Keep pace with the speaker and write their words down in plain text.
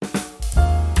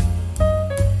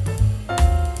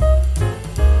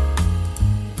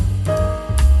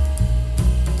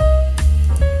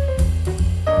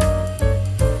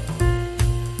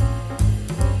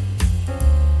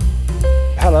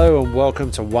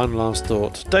welcome to One Last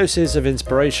Thought, doses of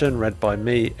inspiration read by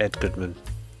me, Ed Goodman.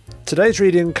 Today's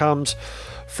reading comes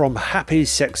from Happy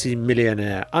Sexy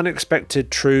Millionaire, Unexpected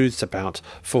Truths About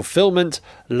Fulfillment,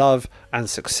 Love and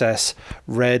Success,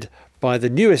 read by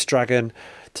the newest dragon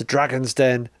to Dragon's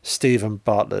Den, Stephen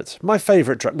Bartlett. My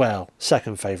favourite,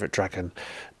 second favourite dragon,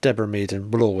 Deborah Meaden,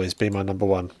 will always be my number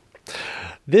one.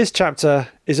 This chapter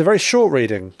is a very short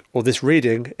reading, or this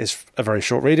reading is a very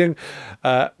short reading,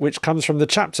 which comes from the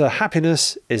chapter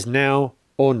Happiness is Now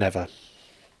or Never.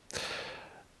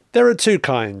 There are two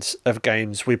kinds of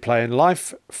games we play in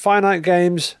life, finite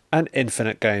games and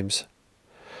infinite games.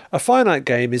 A finite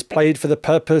game is played for the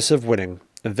purpose of winning,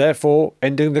 and therefore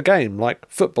ending the game, like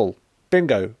football,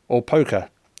 bingo or poker.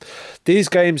 These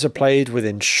games are played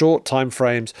within short time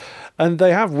frames, and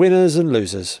they have winners and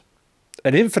losers.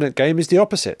 An infinite game is the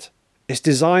opposite. It's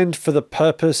designed for the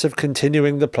purpose of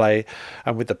continuing the play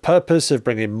and with the purpose of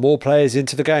bringing more players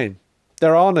into the game.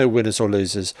 There are no winners or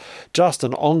losers, just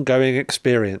an ongoing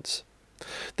experience.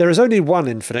 There is only one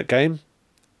infinite game,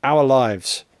 our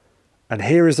lives. And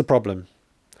here is the problem.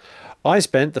 I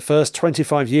spent the first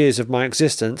 25 years of my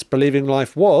existence believing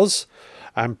life was,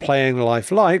 and playing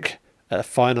life like, a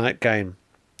finite game.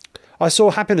 I saw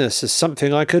happiness as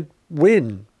something I could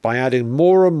win by adding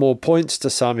more and more points to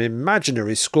some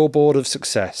imaginary scoreboard of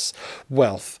success,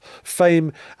 wealth,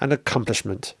 fame and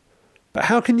accomplishment. But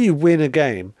how can you win a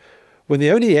game when the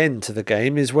only end to the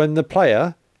game is when the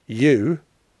player, you,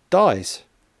 dies?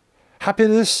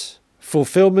 Happiness,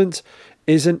 fulfillment,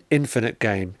 is an infinite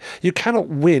game. You cannot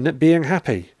win at being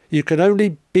happy. You can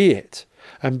only be it,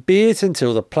 and be it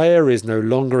until the player is no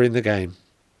longer in the game.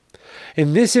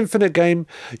 In this infinite game,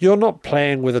 you're not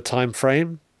playing with a time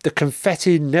frame. The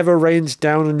confetti never rains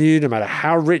down on you no matter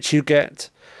how rich you get,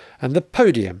 and the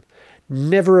podium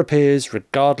never appears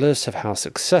regardless of how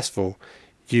successful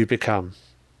you become.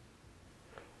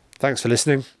 Thanks for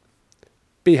listening.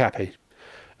 Be happy,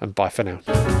 and bye for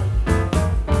now.